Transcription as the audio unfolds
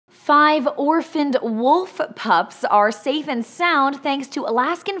5 orphaned wolf pups are safe and sound thanks to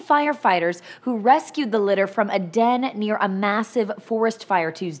Alaskan firefighters who rescued the litter from a den near a massive forest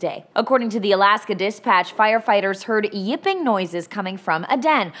fire Tuesday. According to the Alaska Dispatch, firefighters heard yipping noises coming from a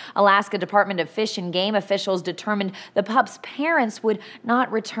den. Alaska Department of Fish and Game officials determined the pups' parents would not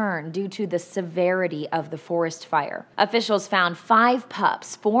return due to the severity of the forest fire. Officials found 5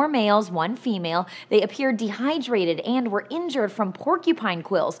 pups, 4 males, 1 female. They appeared dehydrated and were injured from porcupine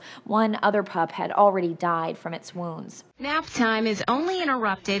quills. One other pup had already died from its wounds. Nap time is only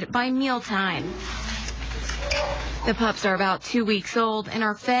interrupted by mealtime. The pups are about 2 weeks old and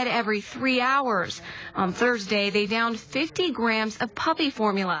are fed every 3 hours. On Thursday, they downed 50 grams of puppy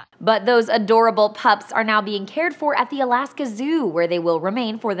formula. But those adorable pups are now being cared for at the Alaska Zoo, where they will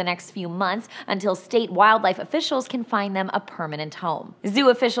remain for the next few months until state wildlife officials can find them a permanent home. Zoo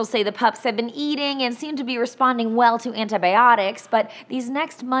officials say the pups have been eating and seem to be responding well to antibiotics, but these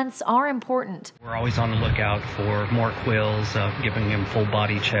next months are important. We're always on the lookout for more quills, giving them full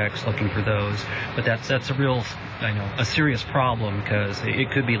body checks, looking for those. But that's a real, a serious problem because it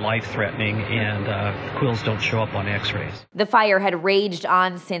could be life-threatening, and quills don't show up on x-rays. The fire had raged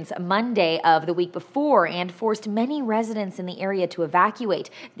on since Monday of the week before and forced many residents in the area to evacuate.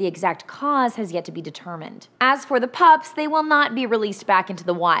 The exact cause has yet to be determined. As for the pups, they will not be released back into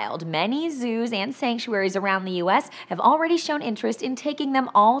the wild. Many zoos and sanctuaries around the U.S. have already shown interest in taking them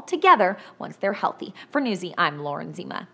all together once they're healthy. For Newsy, I'm Lauren Zima.